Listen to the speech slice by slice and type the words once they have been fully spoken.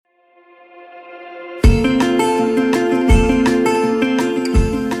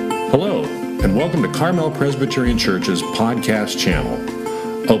Welcome to Carmel Presbyterian Church's podcast channel.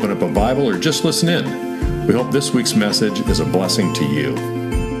 Open up a Bible or just listen in. We hope this week's message is a blessing to you.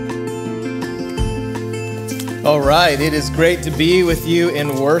 All right, it is great to be with you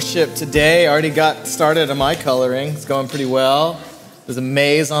in worship today. I already got started on my coloring. It's going pretty well. There's a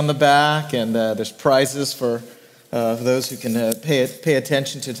maze on the back, and there's prizes for those who can pay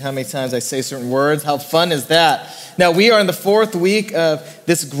attention to how many times I say certain words. How fun is that? Now, we are in the fourth week of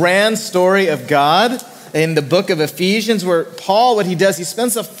this grand story of God in the book of Ephesians, where Paul, what he does, he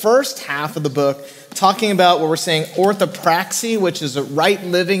spends the first half of the book talking about what we're saying orthopraxy, which is a right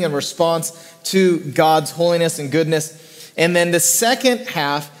living in response to God's holiness and goodness. And then the second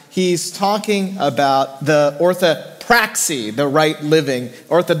half, he's talking about the orthopraxy, the right living.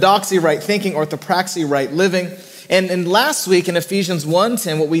 Orthodoxy, right thinking. Orthopraxy, right living. And last week in Ephesians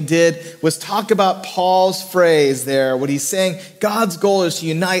 1:10, what we did was talk about Paul's phrase there, what he's saying, God's goal is to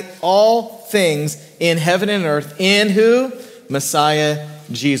unite all things in heaven and earth in who? Messiah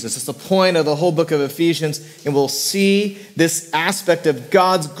Jesus. It's the point of the whole book of Ephesians, and we'll see this aspect of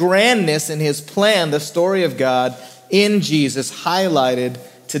God's grandness in his plan, the story of God in Jesus, highlighted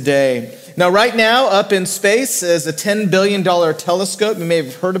today. Now, right now, up in space is a $10 billion telescope. You may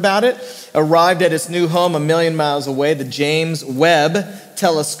have heard about it. Arrived at its new home 1 million miles away, the James Webb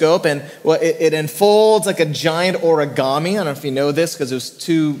Telescope. And it unfolds like a giant origami. I don't know if you know this because it was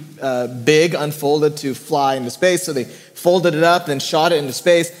too big, unfolded to fly into space. So they folded it up, then shot it into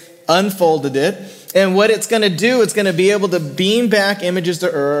space, unfolded it. And what it's going to do, it's going to be able to beam back images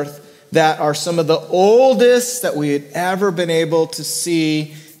to Earth that are some of the oldest that we had ever been able to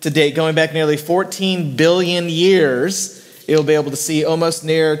see to date, going back nearly 14 billion years. It'll be able to see almost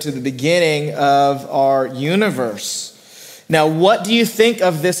near to the beginning of our universe. Now, what do you think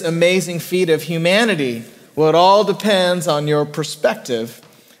of this amazing feat of humanity? Well, it all depends on your perspective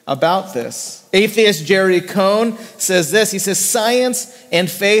about this. Atheist Jerry Cohn says this. He says, science and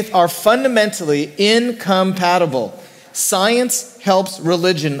faith are fundamentally incompatible. Science helps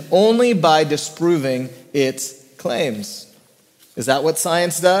religion only by disproving its claims. Is that what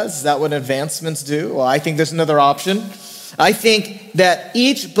science does? Is that what advancements do? Well, I think there's another option. I think that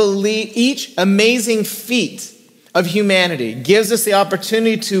each amazing feat of humanity gives us the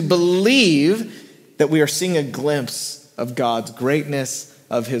opportunity to believe that we are seeing a glimpse of God's greatness,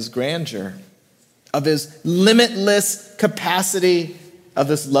 of his grandeur, of his limitless capacity of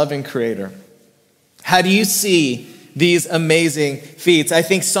this loving creator. How do you see these amazing feats? I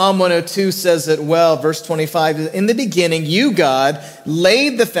think Psalm 102 says it well, verse 25, in the beginning, you, God,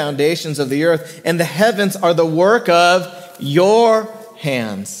 laid the foundations of the earth, and the heavens are the work of your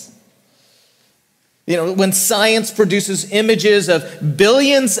hands. You know, when science produces images of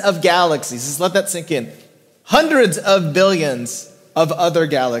billions of galaxies, just let that sink in, hundreds of billions of other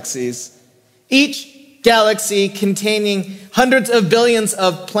galaxies, each galaxy containing hundreds of billions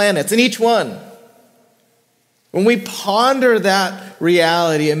of planets, and each one. When we ponder that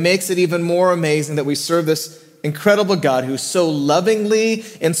reality, it makes it even more amazing that we serve this incredible God who so lovingly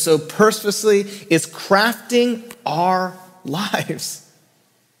and so purposefully is crafting our lives.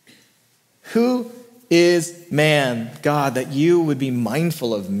 Who is man, God, that you would be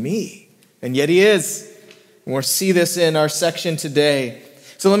mindful of me? And yet he is. And we'll see this in our section today.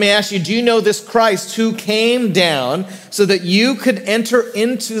 So let me ask you, do you know this Christ who came down so that you could enter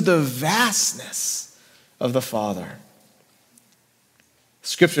into the vastness of the Father?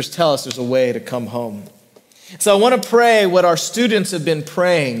 Scriptures tell us there's a way to come home. So I want to pray what our students have been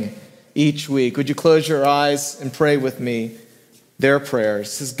praying each week. Would you close your eyes and pray with me their prayers?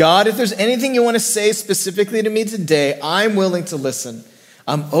 It says, God, if there's anything you want to say specifically to me today, I'm willing to listen.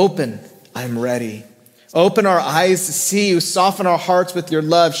 I'm open. I'm ready. Open our eyes to see you. Soften our hearts with your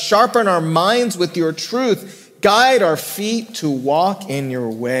love. Sharpen our minds with your truth. Guide our feet to walk in your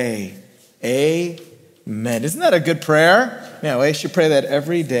way. Amen. Isn't that a good prayer? Yeah, I should pray that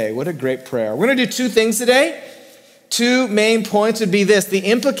every day. What a great prayer. We're going to do two things today. Two main points would be this: the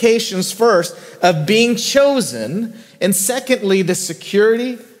implications first of being chosen, and secondly, the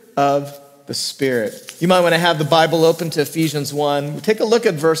security of the Spirit. You might want to have the Bible open to Ephesians 1. Take a look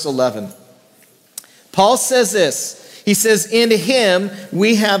at verse 11. Paul says this. He says, in him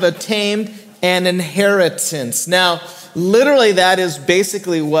we have attained an inheritance. Now, literally that is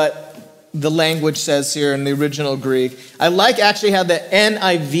basically what the language says here in the original Greek. I like actually how the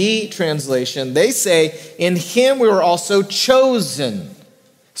NIV translation, they say, in him we were also chosen.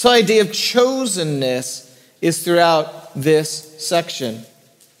 So the idea of chosenness is throughout this section.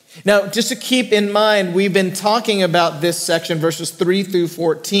 Now, just to keep in mind, we've been talking about this section, verses 3 through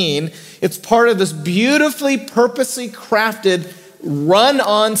 14. It's part of this beautifully, purposely crafted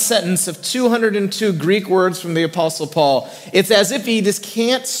run-on sentence of 202 Greek words from the Apostle Paul. It's as if he just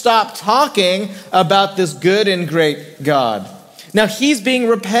can't stop talking about this good and great God. Now, he's being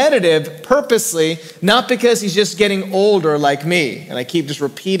repetitive purposely, not because he's just getting older like me, and I keep just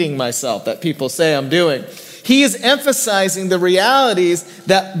repeating myself that people say I'm doing. He is emphasizing the realities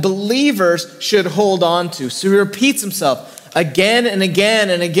that believers should hold on to. So he repeats himself again and again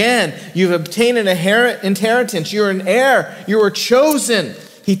and again. You've obtained an inheritance. You're an heir. You were chosen.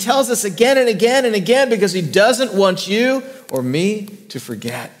 He tells us again and again and again because he doesn't want you or me to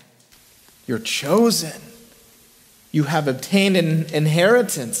forget. You're chosen. You have obtained an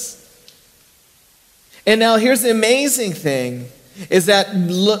inheritance. And now here's the amazing thing, is that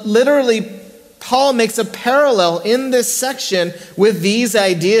literally Paul makes a parallel in this section with these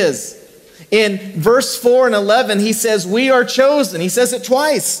ideas. In verse 4 and 11, he says, we are chosen. He says it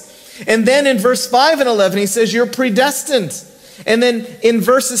twice. And then in verse 5 and 11, he says, you're predestined. And then in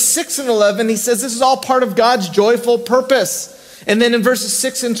verses 6 and 11, he says, this is all part of God's joyful purpose. And then in verses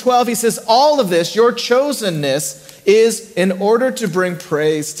 6 and 12, he says, all of this, your chosenness, is in order to bring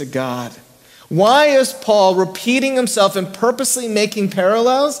praise to God. Why is Paul repeating himself and purposely making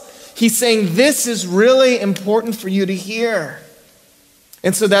parallels? He's saying this is really important for you to hear.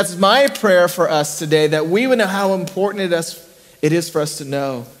 And so that's my prayer for us today, that we would know how important it is for us to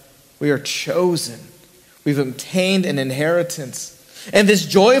know we are chosen. We've obtained an inheritance. And this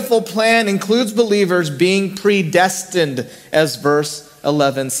joyful plan includes believers being predestined, as verse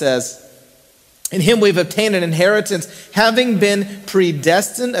 11 says. In him we've obtained an inheritance, having been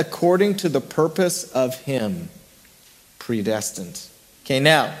predestined according to the purpose of him. Predestined. Okay,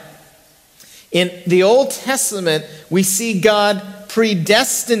 now, in the Old Testament, we see God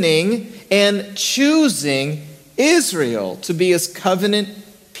predestining and choosing Israel to be his covenant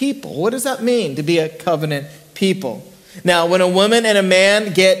people. What does that mean, to be a covenant people? Now, when a woman and a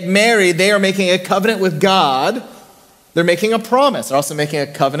man get married, they are making a covenant with God. They're making a promise. They're also making a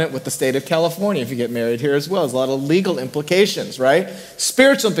covenant with the state of California if you get married here as well. There's a lot of legal implications, right?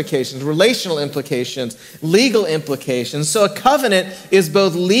 Spiritual implications, relational implications, legal implications. So a covenant is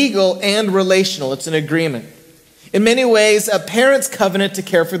both legal and relational. It's an agreement. In many ways, a parent's covenant to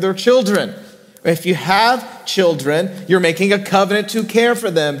care for their children. If you have children, you're making a covenant to care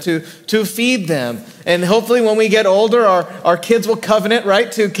for them, to feed them. And hopefully when we get older, our kids will covenant, right,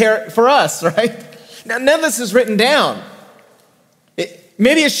 to care for us, right? Now, none of this is written down.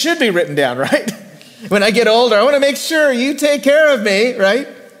 Maybe it should be written down, right? When I get older, I want to make sure you take care of me, right?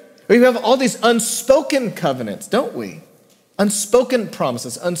 We have all these unspoken covenants, don't we? Unspoken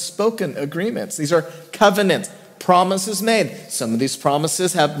promises, unspoken agreements. These are covenants, promises made. Some of these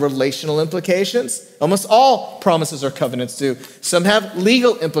promises have relational implications. Almost all promises or covenants do. Some have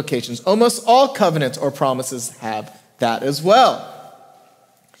legal implications. Almost all covenants or promises have that as well.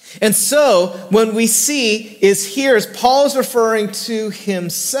 And so, when we see is Paul is referring to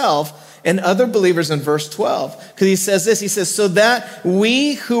himself and other believers in verse 12. Because he says this, he says, so that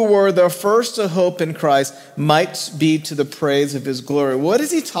we who were the first to hope in Christ might be to the praise of his glory. What is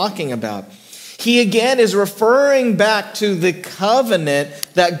he talking about? He again is referring back to the covenant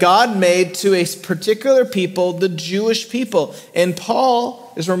that God made to a particular people, the Jewish people. And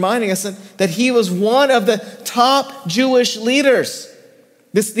Paul is reminding us that he was one of the top Jewish leaders.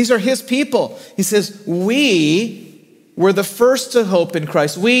 These are his people. He says, we were the first to hope in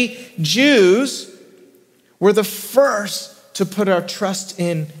Christ. We Jews were the first to put our trust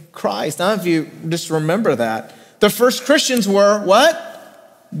in Christ. Now, if you just remember that, the first Christians were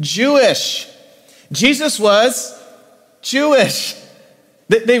what? Jewish. Jesus was Jewish.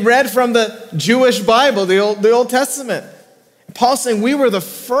 They read from the Jewish Bible, the Old Testament. Paul's saying we were the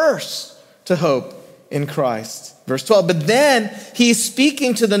first to hope in Christ. Verse 12, but then he's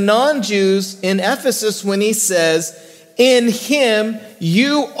speaking to the non-Jews in Ephesus when he says, in him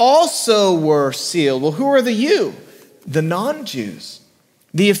you also were sealed. Well, who are the you? The non-Jews.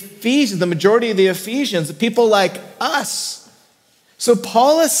 The Ephesians, the majority of the Ephesians, the people like us. So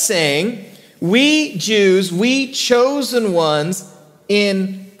Paul is saying, we Jews, we chosen ones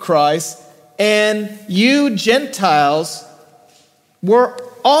in Christ, and you Gentiles were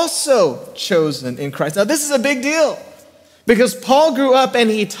also chosen in Christ. Now, this is a big deal because Paul grew up and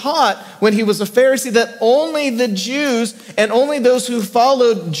he taught when he was a Pharisee that only the Jews and only those who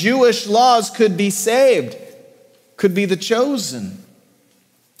followed Jewish laws could be saved, could be the chosen.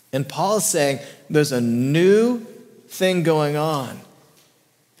 And Paul is saying there's a new thing going on.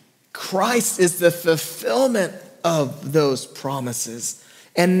 Christ is the fulfillment of those promises.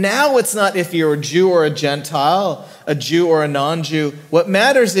 And now it's not if you're a Jew or a Gentile, a Jew or a non-Jew. What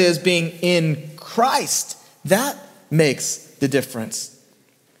matters is being in Christ. That makes the difference.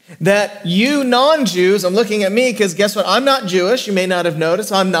 That you non-Jews, I'm looking at me because guess what? I'm not Jewish. You may not have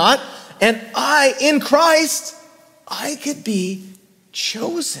noticed. I'm not. And I, in Christ, I could be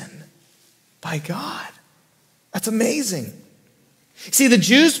chosen by God. That's amazing. See, the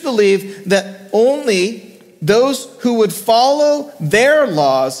Jews believed that only those who would follow their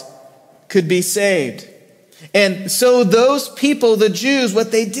laws could be saved. And so those people, the Jews,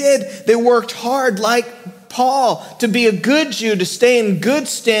 what they did, they worked hard like Paul to be a good Jew, to stay in good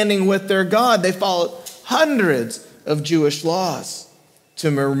standing with their God. They followed hundreds of Jewish laws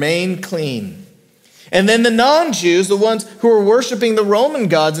to remain clean. And then the non-Jews, the ones who were worshiping the Roman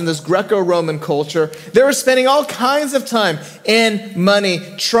gods in this Greco-Roman culture, they were spending all kinds of time and money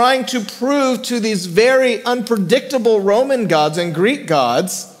trying to prove to these very unpredictable Roman gods and Greek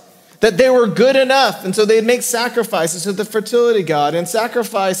gods that they were good enough. And so they'd make sacrifices to the fertility god and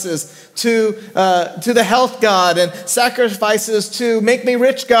sacrifices to the health god and sacrifices to make me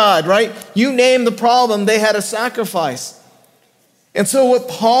rich god, right? You name the problem, they had a sacrifice. And so what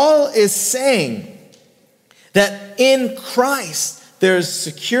Paul is saying, that in Christ there's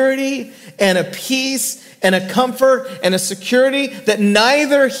security and a peace and a comfort and a security that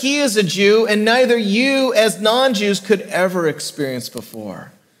neither he as a Jew and neither you as non-Jews could ever experience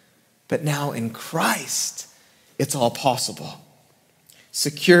before. But now in Christ, it's all possible.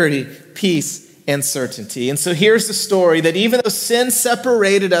 Security, peace, and certainty. And so here's the story that even though sin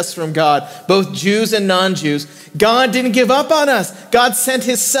separated us from God, both Jews and non-Jews, God didn't give up on us. God sent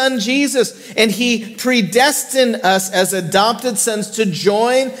his son Jesus, and he predestined us as adopted sons to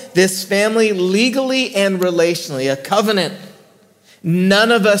join this family legally and relationally, a covenant.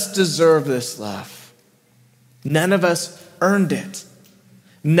 None of us deserve this love. None of us earned it.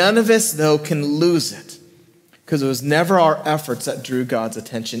 None of us, though, can lose it because it was never our efforts that drew God's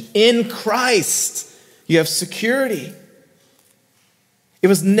attention. In Christ, you have security. It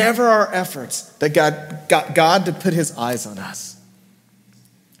was never our efforts that God got God to put his eyes on us.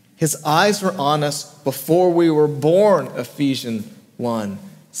 His eyes were on us before we were born, Ephesians 1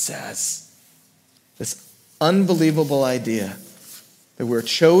 says. This unbelievable idea that we're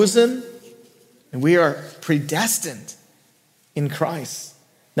chosen and we are predestined in Christ.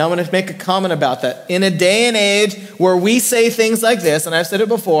 Now, I'm going to make a comment about that. In a day and age where we say things like this, and I've said it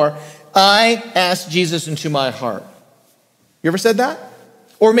before, I asked Jesus into my heart. You ever said that?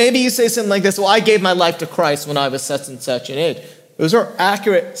 Or maybe you say something like this, well, I gave my life to Christ when I was such and such an age. Those are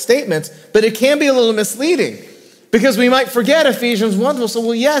accurate statements, but it can be a little misleading because we might forget Ephesians 1. We'll say,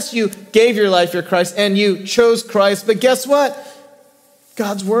 well, yes, you gave your life to Christ and you chose Christ, but guess what?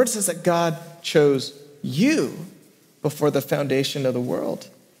 God's word says that God chose you before the foundation of the world.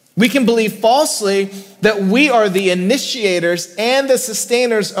 We can believe falsely that we are the initiators and the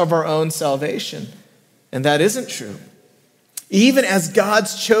sustainers of our own salvation. And that isn't true. Even as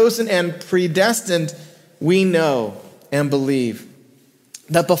God's chosen and predestined, we know and believe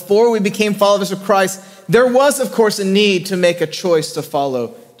that before we became followers of Christ, there was, of course, a need to make a choice to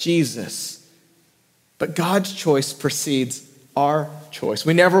follow Jesus. But God's choice precedes our choice.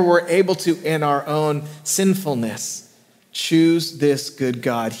 We never were able to, in our own sinfulness, choose this good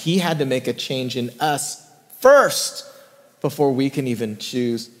God. He had to make a change in us first before we can even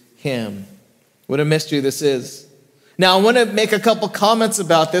choose him. What a mystery this is. Now, I want to make a couple comments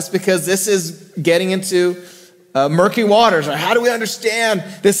about this because this is getting into murky waters. How do we understand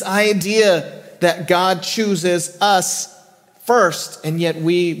this idea that God chooses us first and yet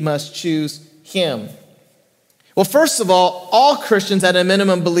we must choose him? Well, first of all Christians at a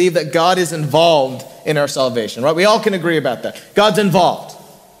minimum believe that God is involved in our salvation, right? We all can agree about that. God's involved.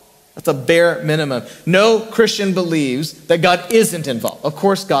 That's a bare minimum. No Christian believes that God isn't involved. Of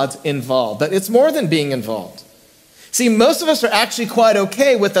course, God's involved, but it's more than being involved. See, most of us are actually quite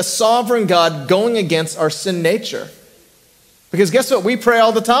okay with a sovereign God going against our sin nature. Because guess what? We pray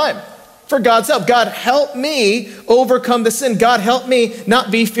all the time for God's help. God, help me overcome the sin. God, help me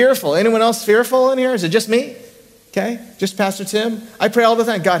not be fearful. Anyone else fearful in here? Is it just me? Okay, just Pastor Tim. I pray all the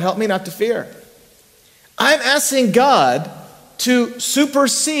time, God, help me not to fear. I'm asking God to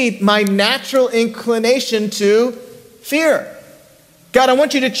supersede my natural inclination to fear. God, I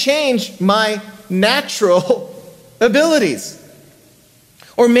want you to change my natural abilities.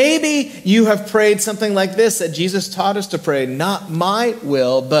 Or maybe you have prayed something like this that Jesus taught us to pray, not my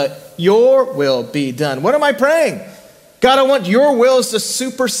will, but your will be done. What am I praying? God, I want your wills to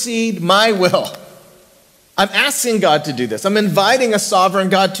supersede my will. I'm asking God to do this. I'm inviting a sovereign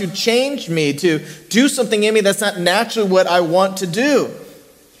God to change me, to do something in me that's not naturally what I want to do.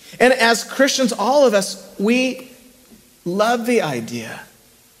 And as Christians, all of us, we love the idea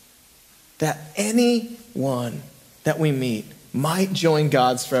that anyone that we meet might join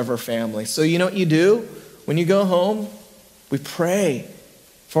God's forever family. So you know what you do? When you go home, we pray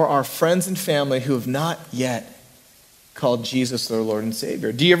for our friends and family who have not yet called Jesus their Lord and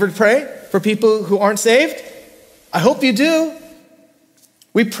Savior. Do you ever pray for people who aren't saved? I hope you do.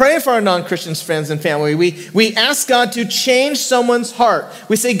 We pray for our non-Christian friends and family. We ask God to change someone's heart.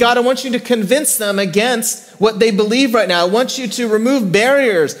 We say, God, I want you to convince them against what they believe right now. I want you to remove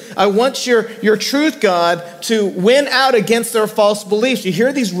barriers. I want your truth, God, to win out against their false beliefs. You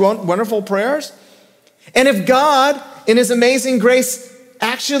hear these wonderful prayers? And if God, in his amazing grace,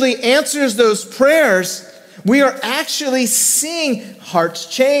 actually answers those prayers, we are actually seeing hearts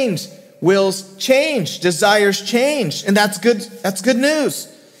change, wills change, desires change, and that's good. That's good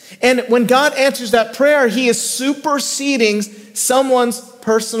news. And when God answers that prayer, he is superseding someone's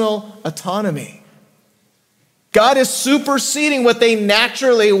personal autonomy. God is superseding what they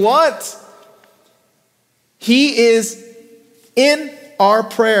naturally want. He is in our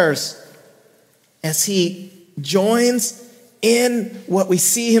prayers as he joins in what we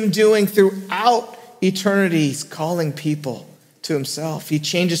see him doing throughout eternity. He's calling people to himself. He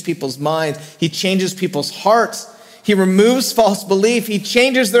changes people's minds. He changes people's hearts. He removes false belief. He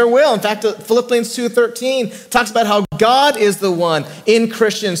changes their will. In fact, Philippians 2:13 talks about how God is the one in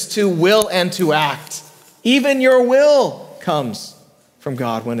Christians to will and to act. Even your will comes from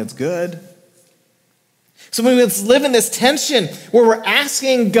God when it's good. So when we live in this tension where we're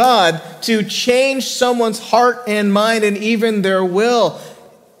asking God to change someone's heart and mind and even their will,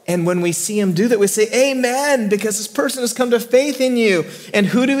 and when we see him do that, we say, amen, because this person has come to faith in you. And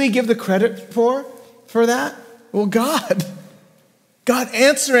who do we give the credit for that? Well, God. God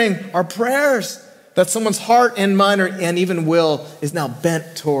answering our prayers, that someone's heart and mind and even will is now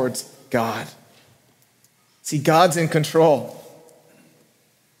bent towards God. See, God's in control.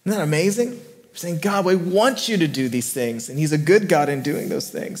 Isn't that amazing? We're saying, God, we want you to do these things, and he's a good God in doing those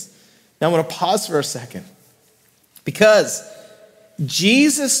things. Now I want to pause for a second, because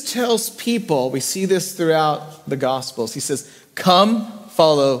Jesus tells people, we see this throughout the Gospels, he says, come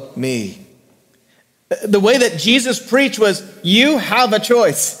follow me. The way that Jesus preached was, you have a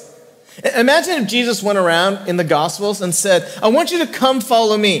choice. Imagine if Jesus went around in the Gospels and said, I want you to come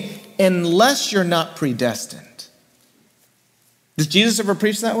follow me, unless you're not predestined. Does Jesus ever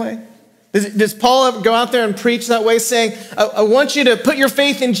preach that way? Does Paul ever go out there and preach that way, saying, I want you to put your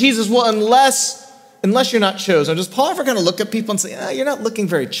faith in Jesus, well, unless you're not chosen? Or does Paul ever kind of look at people and say, you're not looking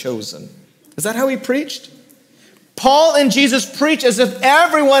very chosen? Is that how he preached? Paul and Jesus preached as if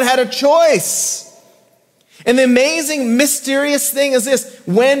everyone had a choice. And the amazing, mysterious thing is this: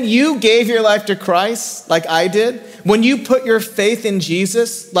 when you gave your life to Christ, like I did, when you put your faith in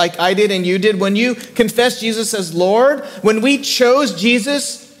Jesus, like I did and you did, when you confessed Jesus as Lord, when we chose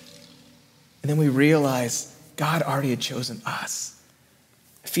Jesus, and then we realize God already had chosen us.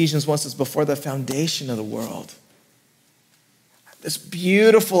 Ephesians 1 says, before the foundation of the world. This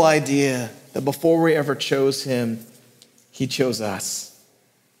beautiful idea that before we ever chose him, he chose us.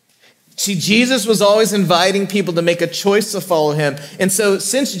 See, Jesus was always inviting people to make a choice to follow him. And so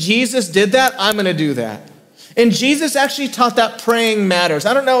since Jesus did that, I'm going to do that. And Jesus actually taught that praying matters.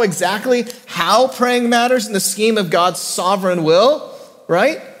 I don't know exactly how praying matters in the scheme of God's sovereign will,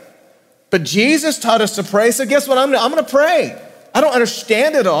 right? But Jesus taught us to pray. So guess what? I'm going to pray. I don't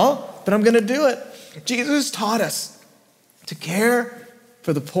understand it all, but I'm going to do it. Jesus taught us to care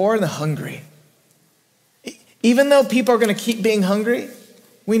for the poor and the hungry. Even though people are going to keep being hungry,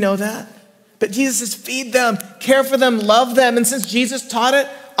 we know that. But Jesus says, feed them, care for them, love them. And since Jesus taught it,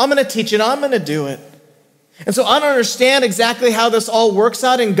 I'm going to teach it. I'm going to do it. And so I don't understand exactly how this all works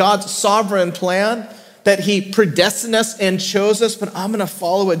out in God's sovereign plan, that he predestined us and chose us, but I'm going to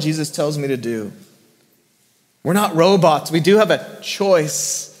follow what Jesus tells me to do. We're not robots. We do have a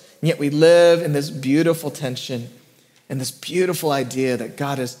choice, and yet we live in this beautiful tension and this beautiful idea that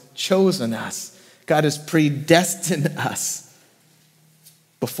God has chosen us. God has predestined us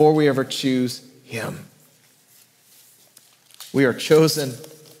before we ever choose him. We are chosen.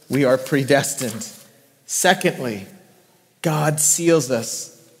 We are predestined. Secondly, God seals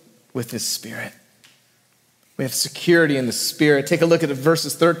us with his Spirit. We have security in the Spirit. Take a look at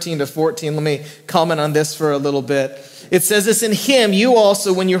verses 13 to 14. Let me comment on this for a little bit. It says this, in him you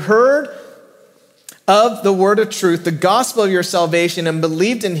also, when you heard of the word of truth, the gospel of your salvation, and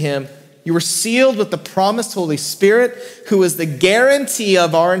believed in him, you were sealed with the promised Holy Spirit, who is the guarantee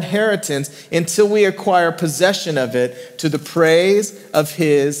of our inheritance until we acquire possession of it, to the praise of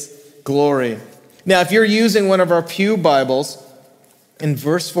his glory. Now, if you're using one of our Pew Bibles, in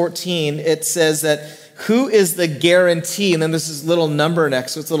verse 14, it says that who is the guarantee? And then there's this little number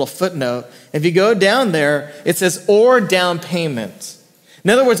next to it, it's a little footnote. If you go down there, it says, or down payment. In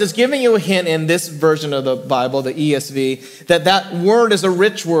other words, it's giving you a hint in this version of the Bible, the ESV, that word is a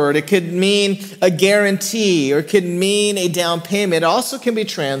rich word. It could mean a guarantee, or it could mean a down payment. It also can be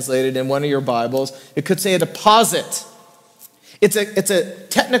translated in one of your Bibles. It could say a deposit. It's a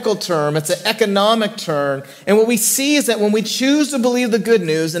technical term. It's an economic term. And what we see is that when we choose to believe the good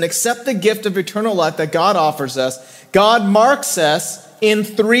news and accept the gift of eternal life that God offers us, God marks us in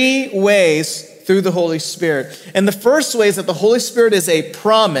three ways through the Holy Spirit. And the first way is that the Holy Spirit is a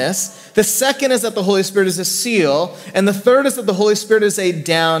promise. The second is that the Holy Spirit is a seal. And the third is that the Holy Spirit is a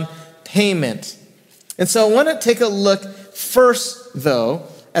down payment. And so I want to take a look first, though,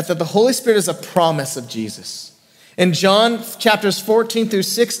 at that the Holy Spirit is a promise of Jesus. In John chapters 14 through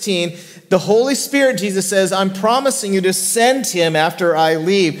 16, the Holy Spirit, Jesus says, I'm promising you to send him after I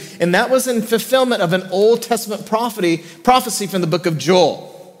leave. And that was in fulfillment of an Old Testament prophecy from the book of Joel,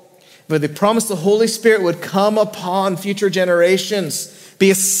 where they promised the Holy Spirit would come upon future generations, be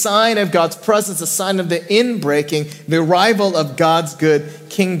a sign of God's presence, a sign of the inbreaking, the arrival of God's good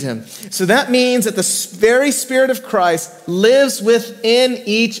kingdom. So that means that the very Spirit of Christ lives within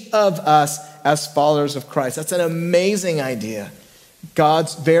each of us as followers of Christ. That's an amazing idea.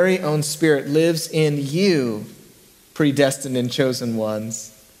 God's very own Spirit lives in you, predestined and chosen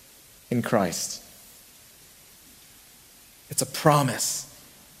ones in Christ. It's a promise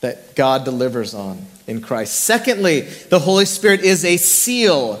that God delivers on in Christ. Secondly, the Holy Spirit is a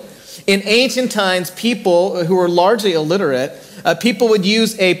seal. In ancient times, people who were largely illiterate, people would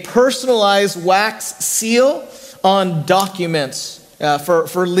use a personalized wax seal on documents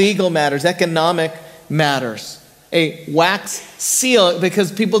for legal matters, economic matters. A wax seal,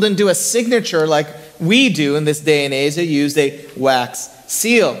 because people didn't do a signature like we do in this day and age. They used a wax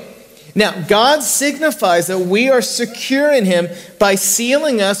seal. Now, God signifies that we are secure in him by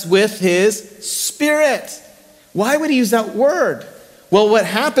sealing us with his Spirit. Why would he use that word? Well, what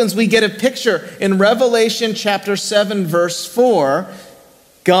happens, we get a picture. In Revelation chapter 7, verse 4,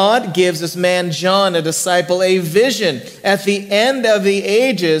 God gives this man, John, a disciple, a vision. At the end of the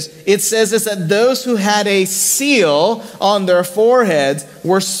ages, it says this, that those who had a seal on their foreheads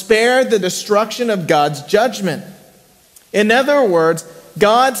were spared the destruction of God's judgment. In other words,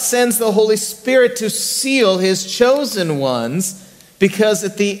 God sends the Holy Spirit to seal his chosen ones, because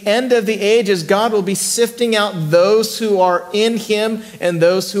at the end of the ages, God will be sifting out those who are in him and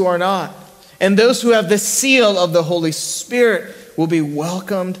those who are not. And those who have the seal of the Holy Spirit will be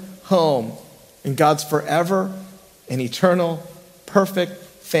welcomed home in God's forever and eternal, perfect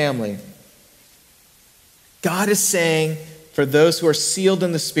family. God is saying, for those who are sealed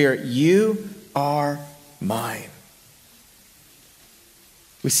in the Spirit, you are mine.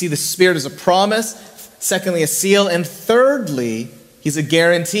 We see the Spirit as a promise, secondly, a seal, and thirdly, he's a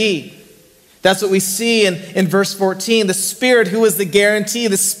guarantee. That's what we see in verse 14. The Spirit who is the guarantee,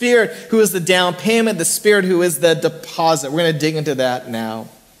 the Spirit who is the down payment, the Spirit who is the deposit. We're going to dig into that now.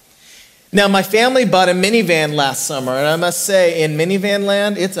 Now, my family bought a minivan last summer, and I must say, in minivan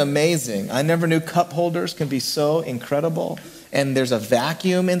land, it's amazing. I never knew cup holders can be so incredible. And there's a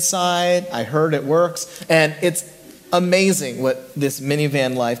vacuum inside. I heard it works. And it's amazing what this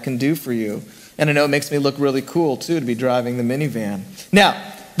minivan life can do for you. And I know it makes me look really cool, too, to be driving the minivan. Now,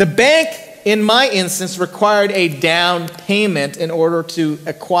 the bank, in my instance, required a down payment in order to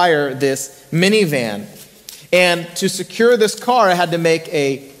acquire this minivan. And to secure this car, I had to make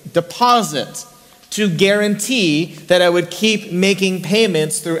a deposit to guarantee that I would keep making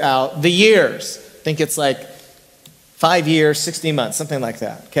payments throughout the years. I think it's like 5 years, 60 months, something like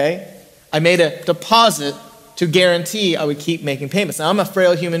that, okay? I made a deposit to guarantee I would keep making payments. Now, I'm a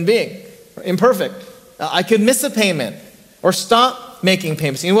frail human being, imperfect. I could miss a payment or stop making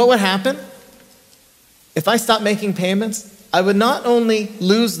payments. You know what would happen? If I stopped making payments, I would not only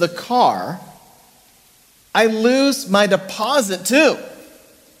lose the car, I lose my deposit too,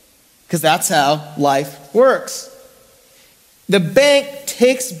 because that's how life works. The bank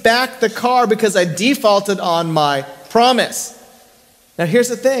takes back the car because I defaulted on my promise. Now, here's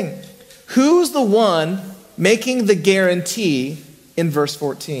the thing. Who's the one making the guarantee in verse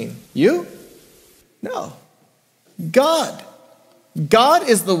 14? You? No. God. God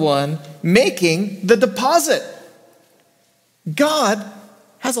is the one making the deposit. God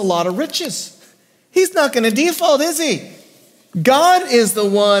has a lot of riches. He's not going to default, is he? God is the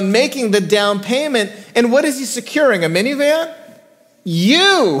one making the down payment. And what is he securing? A minivan?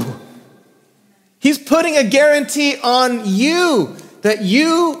 You. He's putting a guarantee on you that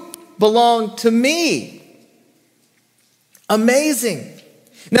you belong to me. Amazing.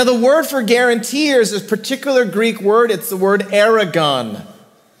 Now, the word for guarantor is this particular Greek word. It's the word aragon.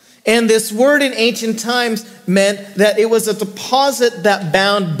 And this word in ancient times meant that it was a deposit that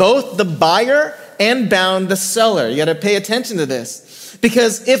bound both the buyer and bound the seller. You got to pay attention to this.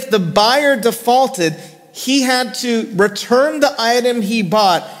 Because if the buyer defaulted, he had to return the item he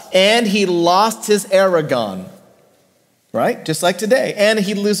bought and he lost his aragon. Right? Just like today. And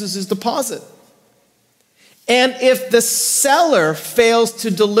he loses his deposit. And if the seller fails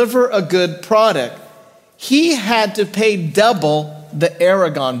to deliver a good product, he had to pay double the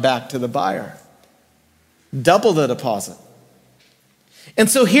aragon back to the buyer. Double the deposit. And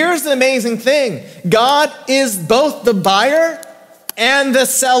so here's the amazing thing. God is both the buyer and the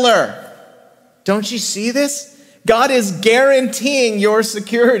seller. Don't you see this? God is guaranteeing your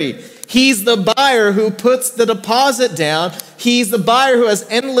security. He's the buyer who puts the deposit down. He's the buyer who has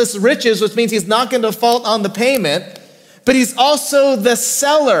endless riches, which means he's not going to default on the payment. But he's also the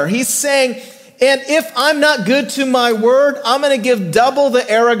seller. He's saying, and if I'm not good to my word, I'm going to give double the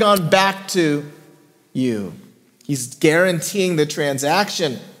aragon back to you. He's guaranteeing the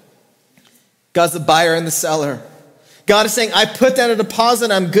transaction. God's the buyer and the seller. God is saying, I put down a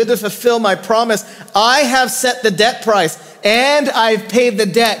deposit. I'm good to fulfill my promise. I have set the debt price and I've paid the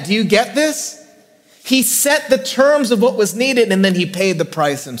debt. Do you get this? He set the terms of what was needed and then he paid the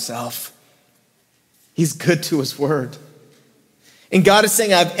price himself. He's good to his word. And God is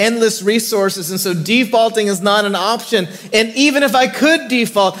saying, I have endless resources, and so defaulting is not an option. And even if I could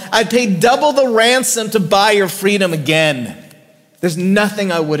default, I'd pay double the ransom to buy your freedom again. There's nothing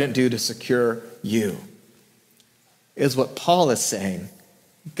I wouldn't do to secure you, is what Paul is saying.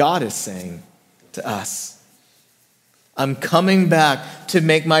 God is saying to us. I'm coming back to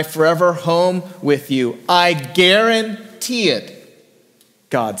make my forever home with you. I guarantee it,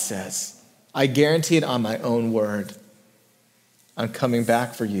 God says. I guarantee it on my own word. I'm coming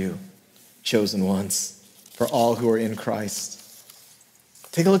back for you, chosen ones, for all who are in Christ.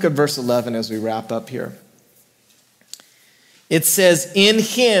 Take a look at verse 11 as we wrap up here. It says, in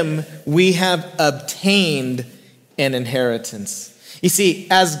him we have obtained an inheritance. You see,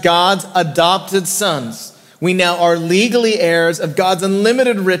 as God's adopted sons, we now are legally heirs of God's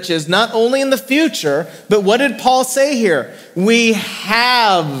unlimited riches, not only in the future, but what did Paul say here? We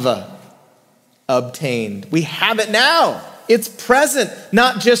have obtained. We have it now. It's present,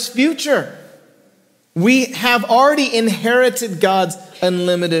 not just future. We have already inherited God's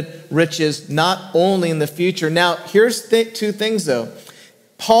unlimited riches, not only in the future. Now, here's two things, though.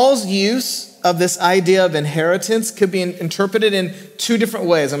 Paul's use of this idea of inheritance could be interpreted in two different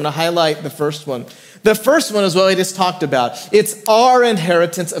ways. I'm going to highlight the first one. The first one is what we just talked about. It's our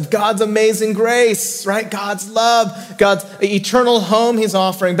inheritance of God's amazing grace, right? God's love, God's eternal home he's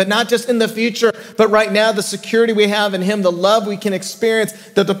offering, but not just in the future, but right now, the security we have in him, the love we can experience,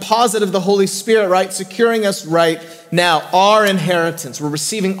 the deposit of the Holy Spirit, right? Securing us right now, our inheritance. We're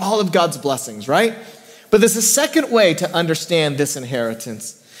receiving all of God's blessings, right? But there's a second way to understand this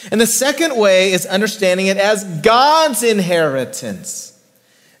inheritance. And the second way is understanding it as God's inheritance,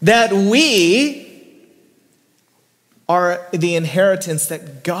 that we are the inheritance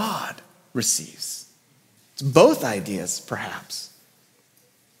that God receives. It's both ideas, perhaps.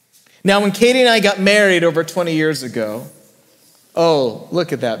 Now, when Katie and I got married over 20 years ago, oh,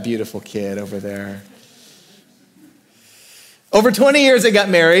 look at that beautiful kid over there. Over 20 years I got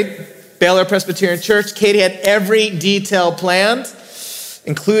married, Baylor Presbyterian Church. Katie had every detail planned,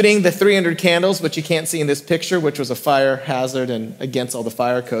 including the 300 candles, which you can't see in this picture, which was a fire hazard and against all the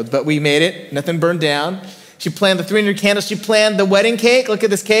fire codes. But we made it. Nothing burned down. She planned the 300 candles. She planned the wedding cake. Look at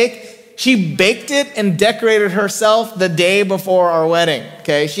this cake. She baked it and decorated herself the day before our wedding.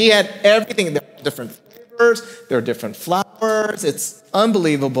 Okay, she had everything. There were different flavors. There were different flowers. It's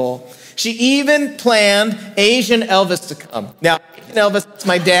unbelievable. She even planned Asian Elvis to come. Now, Asian Elvis, that's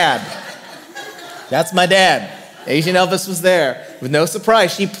my dad. That's my dad. Asian Elvis was there. With no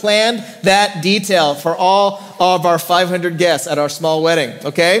surprise, she planned that detail for all of our 500 guests at our small wedding,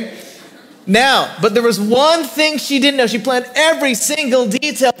 okay? Now, but there was one thing she didn't know. She planned every single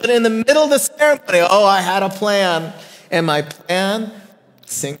detail, but in the middle of the ceremony, I had a plan. And my plan,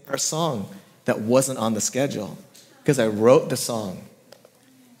 sing her song that wasn't on the schedule, because I wrote the song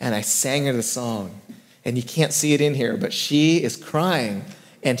and I sang her the song. And you can't see it in here, but she is crying.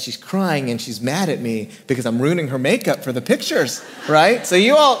 And she's crying and she's mad at me because I'm ruining her makeup for the pictures, right? So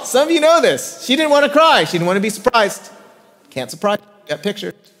some of you know this. She didn't want to cry. She didn't want to be surprised. Can't surprise her. Got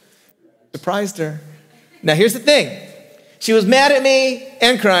pictures. Surprised her. Now here's the thing. She was mad at me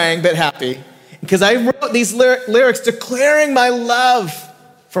and crying, but happy because I wrote these lyrics declaring my love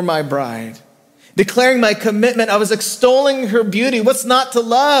for my bride. Declaring my commitment, I was extolling her beauty. What's not to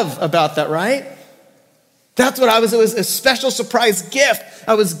love about that, right? That's what it was a special surprise gift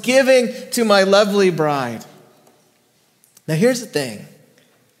I was giving to my lovely bride. Now here's the thing.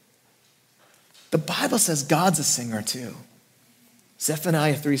 The Bible says God's a singer too.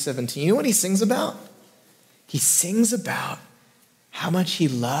 Zephaniah 3:17. You know what he sings about? He sings about how much he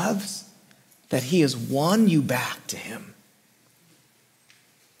loves that he has won you back to him.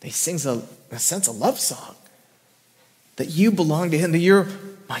 He sings in a sense a love song. That you belong to him, that you're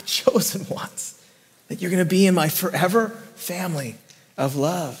my chosen ones. That you're going to be in my forever family of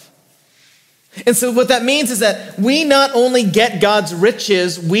love. And so what that means is that we not only get God's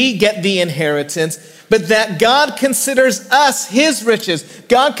riches, we get the inheritance, but that God considers us his riches.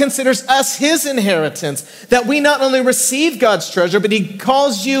 God considers us his inheritance. That we not only receive God's treasure, but he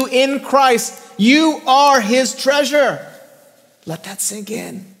calls you in Christ. You are his treasure. Let that sink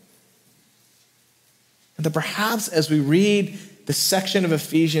in. And that perhaps as we read this section of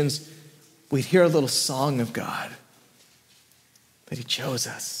Ephesians, we'd hear a little song of God. That he chose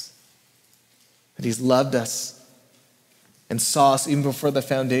us. That he's loved us and saw us even before the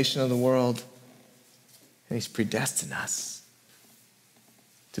foundation of the world. And he's predestined us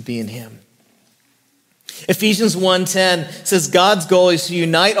to be in him. Ephesians 1:10 says God's goal is to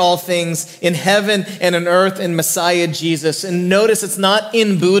unite all things in heaven and on earth in Messiah Jesus. And notice it's not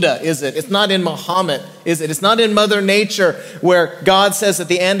in Buddha, is it? It's not in Muhammad, is it? It's not in Mother Nature where God says at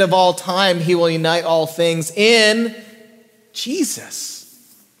the end of all time he will unite all things in Jesus.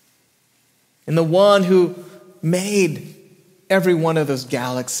 In the one who made every one of those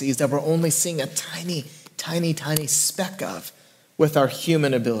galaxies that we're only seeing a tiny speck of with our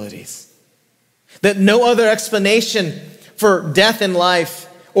human abilities. That no other explanation for death and life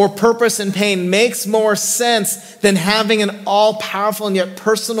or purpose and pain makes more sense than having an all-powerful and yet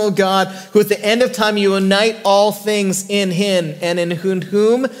personal God who at the end of time you unite all things in him and in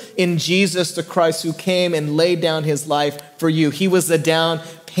whom? In Jesus the Christ who came and laid down his life for you. He was the down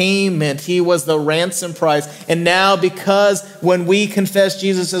payment. He was the ransom price. And now because when we confess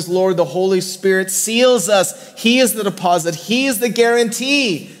Jesus as Lord, the Holy Spirit seals us. He is the deposit. He is the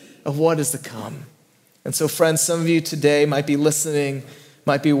guarantee of what is to come. And so friends, some of you today might be listening,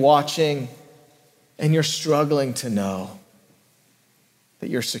 might be watching, and you're struggling to know that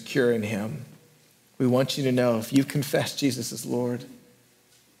you're secure in him. We want you to know if you confess Jesus as Lord,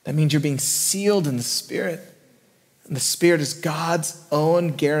 that means you're being sealed in the Spirit. And the Spirit is God's own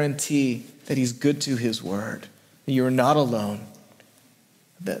guarantee that he's good to his word. That you are not alone.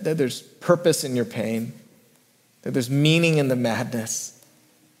 That there's purpose in your pain. That there's meaning in the madness.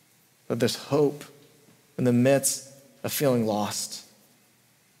 That there's hope in the midst of feeling lost.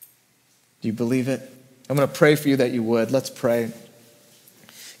 Do you believe it? I'm going to pray for you that you would. Let's pray.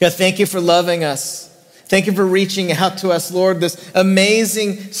 God, thank you for loving us. Thank you for reaching out to us, Lord, this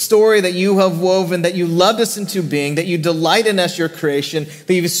amazing story that you have woven, that you loved us into being, that you delight in us, your creation,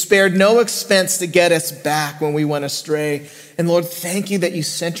 that you've spared no expense to get us back when we went astray. And Lord, thank you that you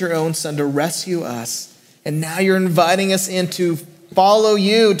sent your own son to rescue us. And now you're inviting us in to follow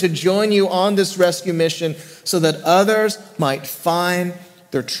you, to join you on this rescue mission so that others might find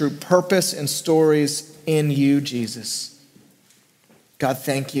their true purpose and stories in you, Jesus. God,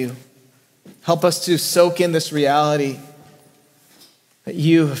 thank you. Help us to soak in this reality that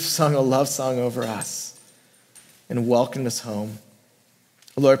you have sung a love song over us and welcomed us home.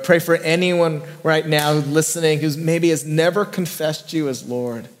 Lord, pray for anyone right now listening who maybe has never confessed you as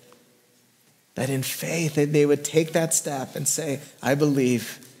Lord, that in faith that they would take that step and say, I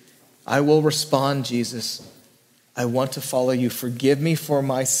believe, I will respond, Jesus. I want to follow you. Forgive me for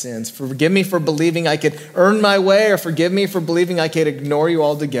my sins. Forgive me for believing I could earn my way, or forgive me for believing I could ignore you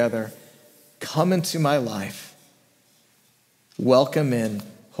altogether. Come into my life. Welcome in,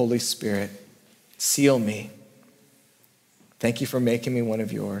 Holy Spirit. Seal me. Thank you for making me one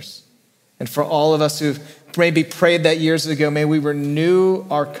of yours. And for all of us who've maybe prayed that years ago, may we renew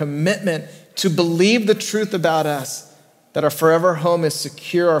our commitment to believe the truth about us, that our forever home is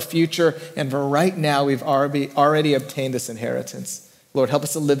secure, our future, and for right now we've already obtained this inheritance. Lord, help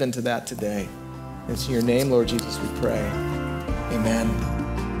us to live into that today. It's in your name, Lord Jesus, we pray. Amen.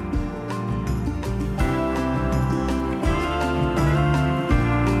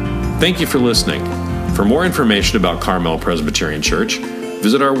 Thank you for listening. For more information about Carmel Presbyterian Church,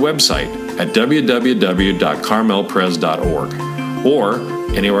 visit our website at www.carmelpres.org or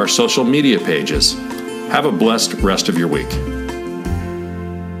any of our social media pages. Have a blessed rest of your week.